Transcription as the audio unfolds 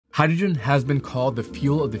Hydrogen has been called the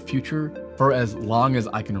fuel of the future for as long as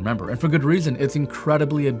I can remember, and for good reason. It's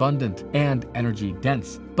incredibly abundant and energy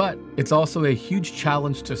dense, but it's also a huge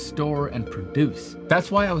challenge to store and produce.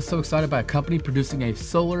 That's why I was so excited by a company producing a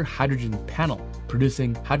solar hydrogen panel,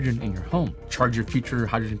 producing hydrogen in your home. Charge your future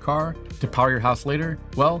hydrogen car to power your house later?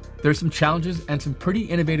 Well, there's some challenges and some pretty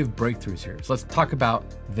innovative breakthroughs here. So let's talk about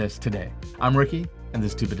this today. I'm Ricky, and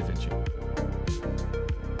this is Stupid Da Vinci.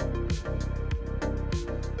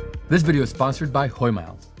 This video is sponsored by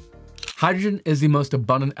Hoymiles. Hydrogen is the most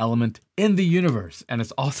abundant element in the universe, and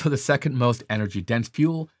it's also the second most energy-dense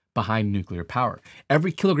fuel behind nuclear power.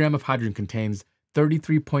 Every kilogram of hydrogen contains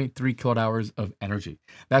 33.3 kilowatt-hours of energy.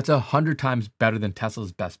 That's 100 times better than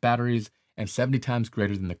Tesla's best batteries and 70 times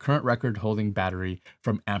greater than the current record-holding battery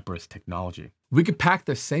from Ampere's technology. We could pack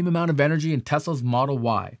the same amount of energy in Tesla's Model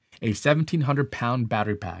Y, a 1,700-pound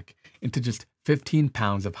battery pack, into just 15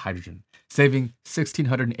 pounds of hydrogen, saving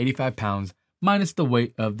 1,685 pounds minus the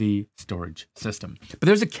weight of the storage system. But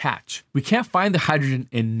there's a catch. We can't find the hydrogen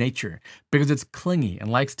in nature because it's clingy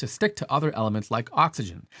and likes to stick to other elements like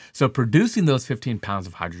oxygen. So producing those 15 pounds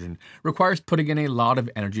of hydrogen requires putting in a lot of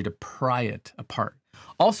energy to pry it apart.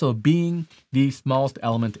 Also, being the smallest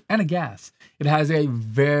element and a gas, it has a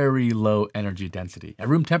very low energy density. At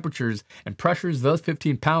room temperatures and pressures, those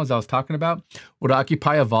 15 pounds I was talking about would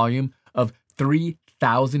occupy a volume of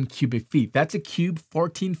 3,000 cubic feet. That's a cube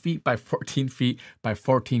 14 feet by 14 feet by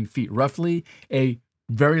 14 feet, roughly a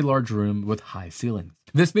very large room with high ceilings.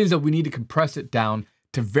 This means that we need to compress it down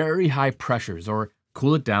to very high pressures or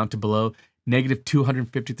cool it down to below negative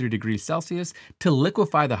 253 degrees Celsius to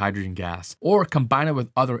liquefy the hydrogen gas, or combine it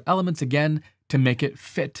with other elements again to make it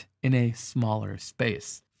fit in a smaller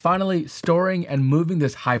space. Finally, storing and moving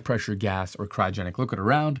this high pressure gas or cryogenic liquid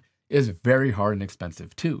around is very hard and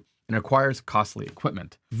expensive too, and requires costly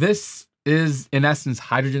equipment. This is, in essence,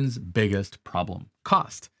 hydrogen's biggest problem: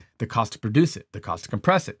 cost. The cost to produce it, the cost to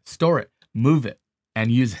compress it, store it, move it,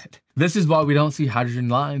 and use it. This is why we don't see hydrogen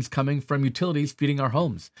lines coming from utilities feeding our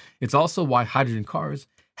homes. It's also why hydrogen cars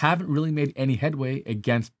haven't really made any headway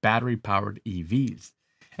against battery-powered EVs.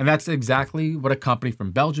 And that's exactly what a company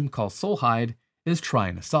from Belgium called Solhyd is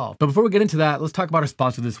trying to solve. But before we get into that, let's talk about our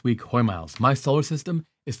sponsor this week, Hoymiles. My solar system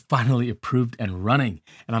is finally approved and running,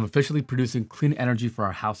 and I'm officially producing clean energy for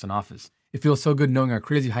our house and office. It feels so good knowing our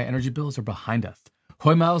crazy high energy bills are behind us.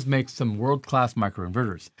 Hoymiles makes some world-class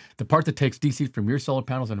microinverters, the part that takes DC from your solar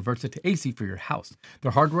panels and converts it to AC for your house. Their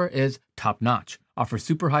hardware is top-notch, offers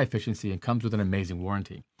super high efficiency, and comes with an amazing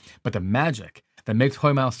warranty. But the magic that makes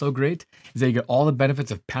Hoymiles so great is that you get all the benefits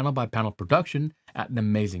of panel-by-panel production at an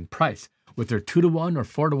amazing price. With their 2-to-1 or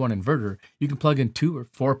 4-to-1 inverter, you can plug in 2 or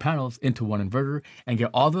 4 panels into one inverter and get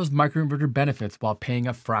all those microinverter benefits while paying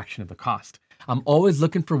a fraction of the cost. I'm always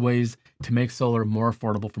looking for ways to make solar more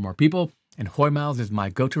affordable for more people, and Hoymiles is my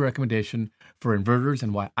go-to recommendation for inverters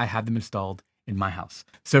and why I have them installed in my house.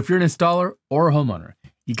 So if you're an installer or a homeowner,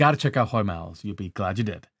 you got to check out Hoymiles. You'll be glad you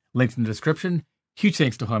did. Links in the description. Huge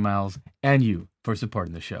thanks to Hoymiles and you for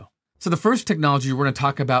supporting the show. So the first technology we're going to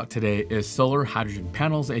talk about today is solar hydrogen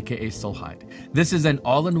panels, aka Solhyd. This is an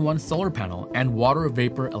all-in-one solar panel and water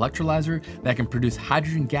vapor electrolyzer that can produce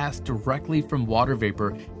hydrogen gas directly from water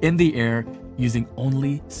vapor in the air using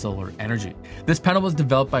only solar energy. This panel was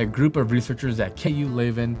developed by a group of researchers at KU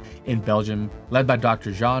Leuven in Belgium, led by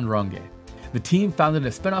Dr. Jean Ronge. The team founded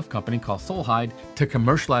a spin-off company called Solhyd to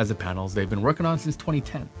commercialize the panels they've been working on since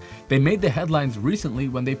 2010. They made the headlines recently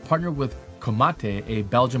when they partnered with Comate, a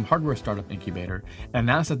Belgium hardware startup incubator, and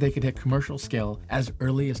announced that they could hit commercial scale as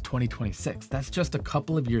early as 2026. That's just a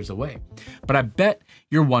couple of years away. But I bet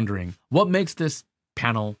you're wondering, what makes this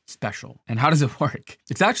panel special and how does it work?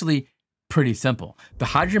 It's actually pretty simple. The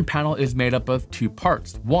hydrogen panel is made up of 2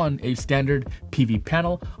 parts. One, a standard PV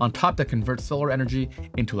panel on top that converts solar energy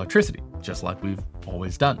into electricity, just like we've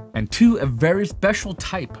always done. And 2, a very special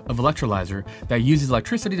type of electrolyzer that uses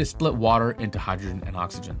electricity to split water into hydrogen and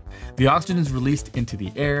oxygen. The oxygen is released into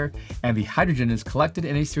the air, and the hydrogen is collected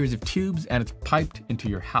in a series of tubes and it's piped into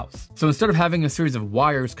your house. So instead of having a series of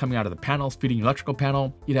wires coming out of the panels feeding your electrical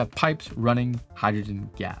panel, you'd have pipes running hydrogen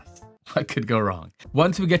gas. What could go wrong?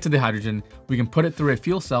 Once we get to the hydrogen, we can put it through a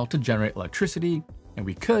fuel cell to generate electricity, and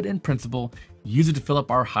we could, in principle, use it to fill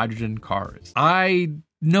up our hydrogen cars. I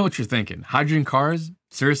know what you're thinking. Hydrogen cars?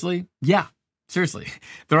 Seriously? Yeah, seriously.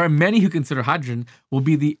 There are many who consider hydrogen will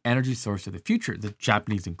be the energy source of the future, the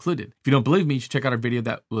Japanese included. If you don't believe me, you should check out our video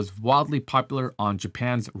that was wildly popular on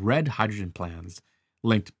Japan's red hydrogen plans,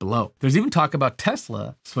 linked below. There's even talk about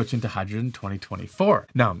Tesla switching to hydrogen in 2024.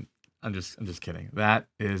 Now, I'm just kidding. That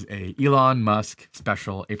is a Elon Musk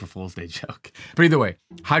special April Fool's Day joke. But either way,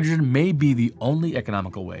 hydrogen may be the only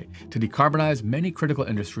economical way to decarbonize many critical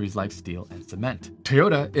industries like steel and cement.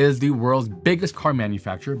 Toyota is the world's biggest car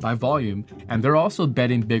manufacturer by volume, and they're also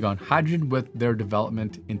betting big on hydrogen with their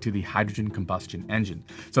development into the hydrogen combustion engine.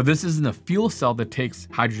 So this isn't a fuel cell that takes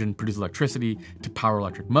hydrogen, produce electricity to power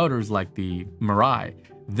electric motors like the Mirai.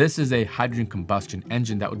 This is a hydrogen combustion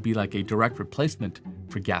engine that would be like a direct replacement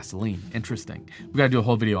for gasoline. Interesting. We gotta do a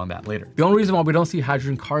whole video on that later. The only reason why we don't see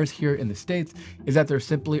hydrogen cars here in the States is that there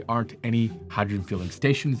simply aren't any hydrogen fueling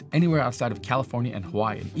stations anywhere outside of California and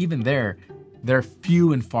Hawaii. And even there, they're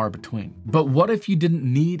few and far between. But what if you didn't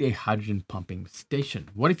need a hydrogen pumping station?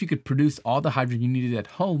 What if you could produce all the hydrogen you needed at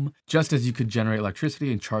home just as you could generate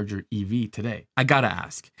electricity and charge your EV today? I gotta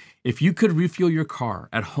ask, if you could refuel your car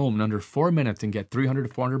at home in under 4 minutes and get 300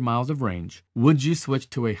 to 400 miles of range, would you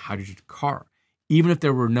switch to a hydrogen car, even if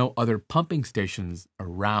there were no other pumping stations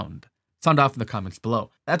around? Sound off in the comments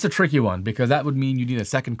below. That's a tricky one because that would mean you need a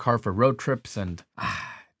second car for road trips and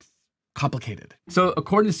complicated. So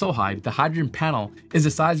according to Solhyd, the hydrogen panel is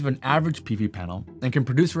the size of an average PV panel and can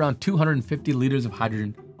produce around 250 liters of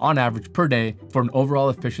hydrogen on average per day for an overall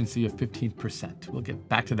efficiency of 15%. We'll get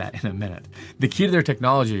back to that in a minute. The key to their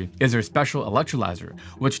technology is their special electrolyzer,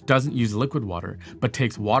 which doesn't use liquid water, but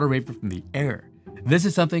takes water vapor from the air. This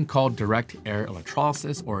is something called direct air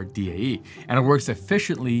electrolysis, or DAE, and it works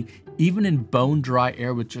efficiently even in bone dry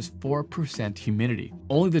air with just 4% humidity.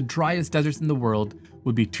 Only the driest deserts in the world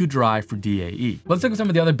would be too dry for DAE. Let's look at some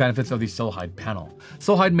of the other benefits of the Solhyd panel.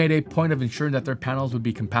 Solhyd made a point of ensuring that their panels would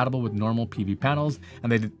be compatible with normal PV panels,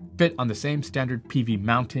 and they fit on the same standard PV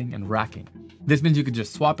mounting and racking. This means you could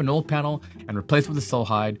just swap an old panel and replace it with a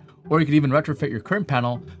Solhyd, or you could even retrofit your current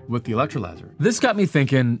panel with the electrolyzer. This got me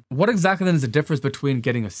thinking, what exactly then is the difference between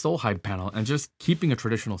getting a Solhyd panel and just keeping a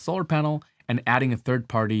traditional solar panel and adding a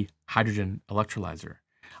third-party hydrogen electrolyzer?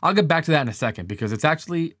 I'll get back to that in a second because it's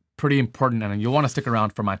actually pretty important and you'll want to stick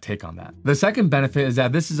around for my take on that. The second benefit is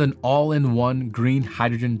that this is an all-in-one green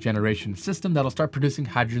hydrogen generation system that'll start producing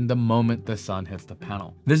hydrogen the moment the sun hits the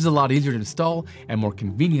panel. This is a lot easier to install and more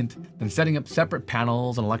convenient than setting up separate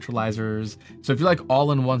panels and electrolyzers. So if you like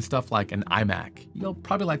all-in-one stuff like an iMac, you'll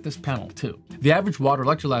probably like this panel too. The average water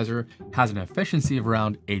electrolyzer has an efficiency of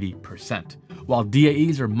around 80%, while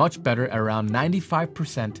DAEs are much better at around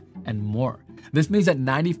 95% and more. This means that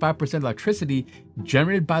 95% of electricity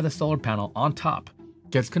generated by the solar panel on top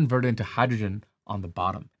gets converted into hydrogen on the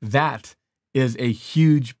bottom. That is a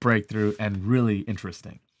huge breakthrough and really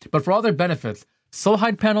interesting. But for all their benefits,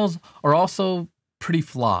 Solhyd panels are also pretty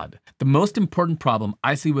flawed. The most important problem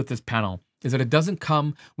I see with this panel is that it doesn't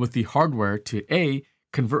come with the hardware to A,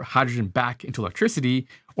 convert hydrogen back into electricity,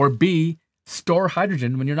 or B, store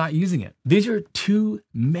hydrogen when you're not using it. These are two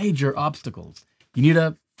major obstacles. You need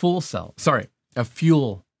a fuel cell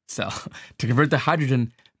to convert the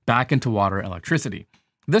hydrogen back into water and electricity.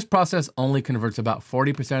 This process only converts about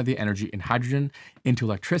 40% of the energy in hydrogen into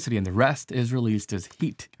electricity, and the rest is released as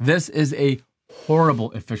heat. This is a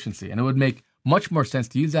horrible efficiency, and it would make much more sense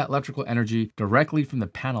to use that electrical energy directly from the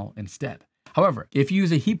panel instead. However, if you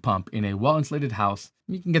use a heat pump in a well-insulated house,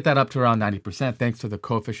 you can get that up to around 90% thanks to the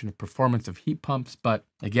coefficient of performance of heat pumps, but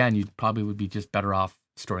again, you probably would be just better off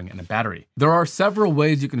storing it in a battery. There are several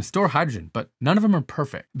ways you can store hydrogen, but none of them are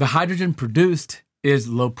perfect. The hydrogen produced is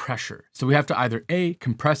low pressure. So we have to either A,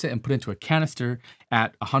 compress it and put it into a canister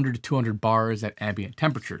at 100 to 200 bars at ambient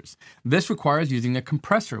temperatures. This requires using a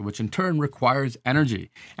compressor, which in turn requires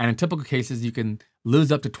energy. And in typical cases, you can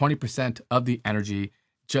lose up to 20% of the energy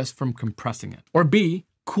just from compressing it. Or B,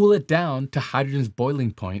 cool it down to hydrogen's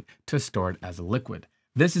boiling point to store it as a liquid.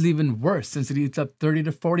 This is even worse since it eats up 30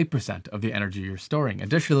 to 40% of the energy you're storing.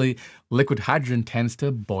 Additionally, liquid hydrogen tends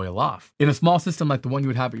to boil off. In a small system like the one you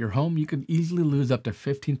would have at your home, you could easily lose up to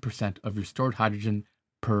 15% of your stored hydrogen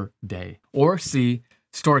per day. Or C,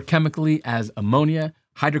 store it chemically as ammonia,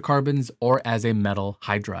 hydrocarbons, or as a metal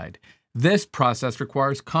hydride. This process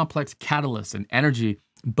requires complex catalysts and energy,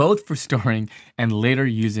 both for storing and later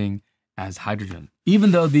using as hydrogen.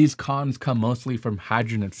 Even though these cons come mostly from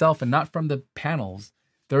hydrogen itself and not from the panels,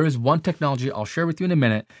 there is one technology I'll share with you in a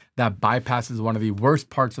minute that bypasses one of the worst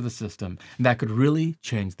parts of the system and that could really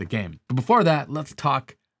change the game. But before that, let's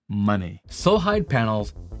talk money. Solhyd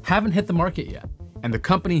panels haven't hit the market yet, and the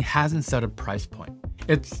company hasn't set a price point.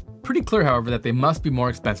 It's pretty clear, however, that they must be more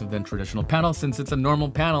expensive than traditional panels since it's a normal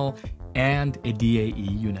panel and a DAE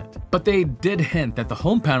unit. But they did hint that the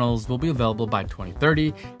home panels will be available by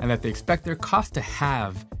 2030 and that they expect their cost to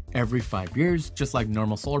halve every 5 years, just like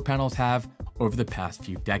normal solar panels have over the past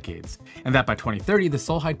few decades. And that by 2030, the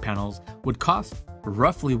Solhyd panels would cost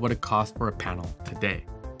roughly what it costs for a panel today.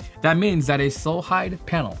 That means that a Solhyd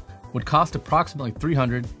panel would cost approximately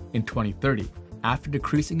 $300 in 2030, after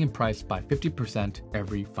decreasing in price by 50%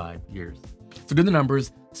 every 5 years. So do the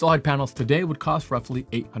numbers, Solhyd panels today would cost roughly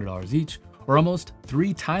 $800 each, or almost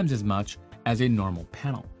 3 times as much as a normal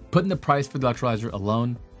panel, putting the price for the electrolyzer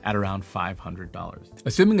alone at around $500.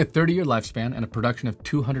 Assuming a 30-year lifespan and a production of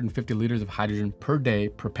 250 liters of hydrogen per day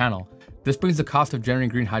per panel, this brings the cost of generating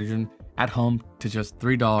green hydrogen at home to just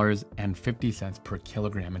 $3.50 per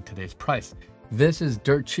kilogram in today's price. This is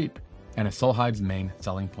dirt cheap and is Solhyd's main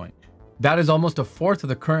selling point. That is almost a fourth of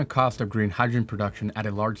the current cost of green hydrogen production at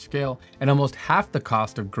a large scale and almost half the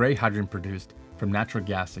cost of gray hydrogen produced from natural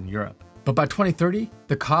gas in Europe. But by 2030,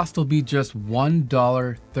 the cost will be just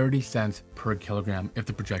 $1.30 per kilogram if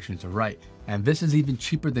the projections are right. And this is even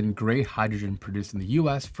cheaper than gray hydrogen produced in the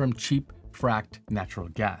US from cheap fracked natural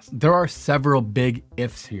gas. There are several big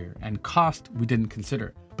ifs here and cost we didn't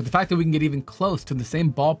consider. But the fact that we can get even close to the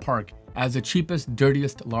same ballpark as the cheapest,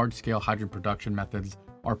 dirtiest large-scale hydrogen production methods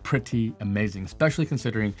are pretty amazing, especially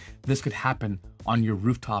considering this could happen on your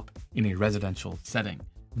rooftop in a residential setting.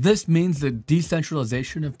 This means the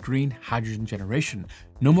decentralization of green hydrogen generation.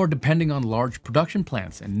 No more depending on large production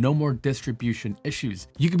plants and no more distribution issues.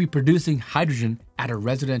 You could be producing hydrogen at a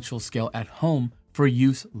residential scale at home for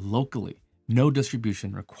use locally. No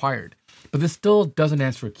distribution required. But this still doesn't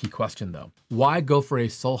answer a key question though. Why go for a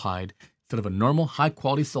Solhyd instead of a normal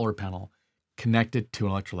high-quality solar panel connected to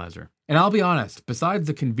an electrolyzer? And I'll be honest, besides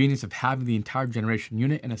the convenience of having the entire generation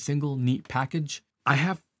unit in a single neat package, I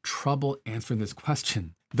have trouble answering this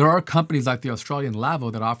question. There are companies like the Australian Lavo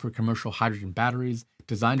that offer commercial hydrogen batteries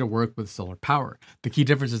designed to work with solar power. The key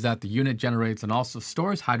difference is that the unit generates and also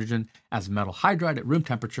stores hydrogen as metal hydride at room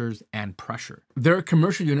temperatures and pressure. Their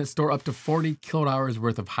commercial units store up to 40 kilowatt-hours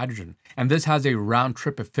worth of hydrogen, and this has a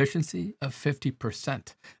round-trip efficiency of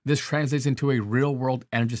 50%. This translates into a real-world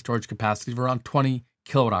energy storage capacity of around 20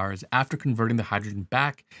 kilowatt-hours after converting the hydrogen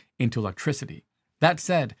back into electricity. That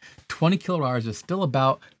said, 20 kilowatt-hours is still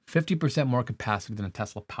about 50% more capacity than a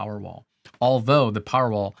Tesla Powerwall, although the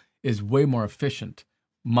Powerwall is way more efficient,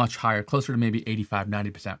 much higher, closer to maybe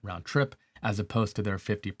 85-90% round trip, as opposed to their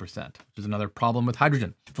 50%, which is another problem with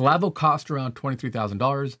hydrogen. The Lavo costs around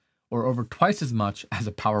 $23,000, or over twice as much as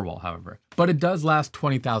a Powerwall, however. But it does last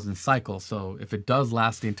 20,000 cycles, so if it does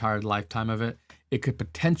last the entire lifetime of it, it could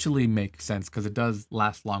potentially make sense because it does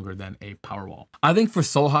last longer than a Powerwall. I think for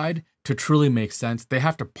Solhyd to truly make sense, they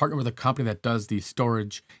have to partner with a company that does the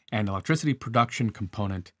storage and electricity production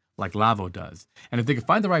component like Lavo does. And if they can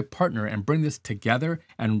find the right partner and bring this together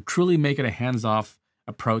and truly make it a hands-off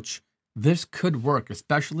approach, this could work,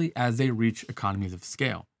 especially as they reach economies of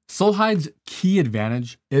scale. Solhyd's key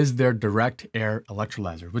advantage is their direct air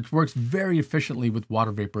electrolyzer, which works very efficiently with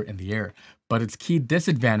water vapor in the air. But its key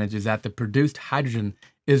disadvantage is that the produced hydrogen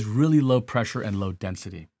is really low pressure and low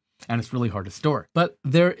density, and it's really hard to store. But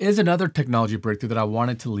there is another technology breakthrough that I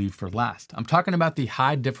wanted to leave for last. I'm talking about the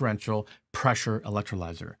high differential pressure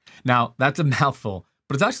electrolyzer. Now, that's a mouthful,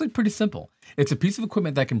 but it's actually pretty simple. It's a piece of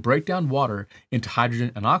equipment that can break down water into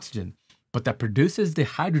hydrogen and oxygen, but that produces the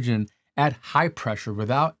hydrogen at high pressure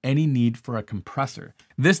without any need for a compressor.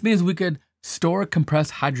 This means we could store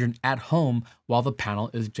compressed hydrogen at home while the panel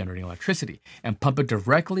is generating electricity and pump it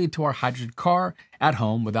directly into our hydrogen car at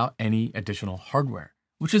home without any additional hardware,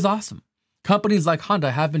 which is awesome. Companies like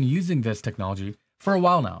Honda have been using this technology for a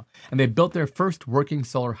while now, and they built their first working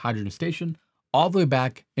solar hydrogen station all the way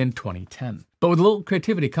back in 2010. But with a little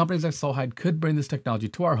creativity, companies like Solhyd could bring this technology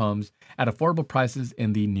to our homes at affordable prices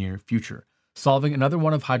in the near future, solving another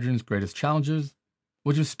one of hydrogen's greatest challenges,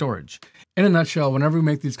 which is storage. In a nutshell, whenever we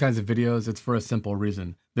make these kinds of videos, it's for a simple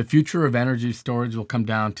reason. The future of energy storage will come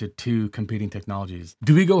down to two competing technologies.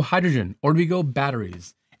 Do we go hydrogen or do we go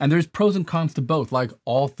batteries? And there's pros and cons to both, like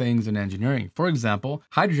all things in engineering. For example,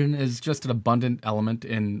 hydrogen is just an abundant element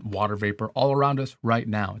in water vapor all around us right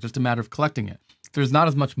now. It's just a matter of collecting it. There's not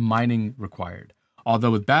as much mining required. Although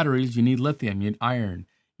with batteries, you need lithium, you need iron,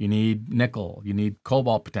 you need nickel, you need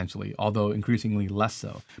cobalt potentially, although increasingly less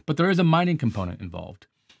so. But there is a mining component involved.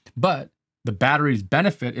 But the battery's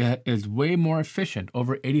benefit is way more efficient,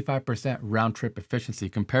 over 85% round trip efficiency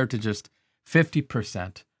compared to just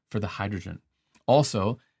 50% for the hydrogen.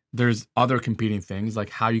 Also, there's other competing things like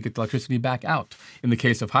how you get the electricity back out. In the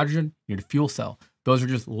case of hydrogen, you need a fuel cell. Those are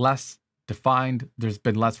just less defined. There's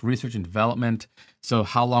been less research and development. So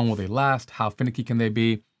how long will they last? How finicky can they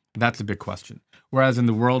be? That's a big question. Whereas in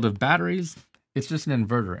the world of batteries, it's just an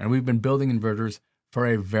inverter. And we've been building inverters for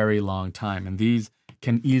a very long time. And these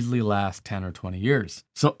can easily last 10 or 20 years.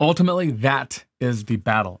 So ultimately, that is the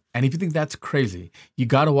battle. And if you think that's crazy, you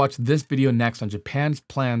gotta watch this video next on Japan's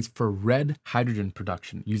plans for red hydrogen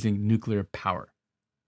production using nuclear power.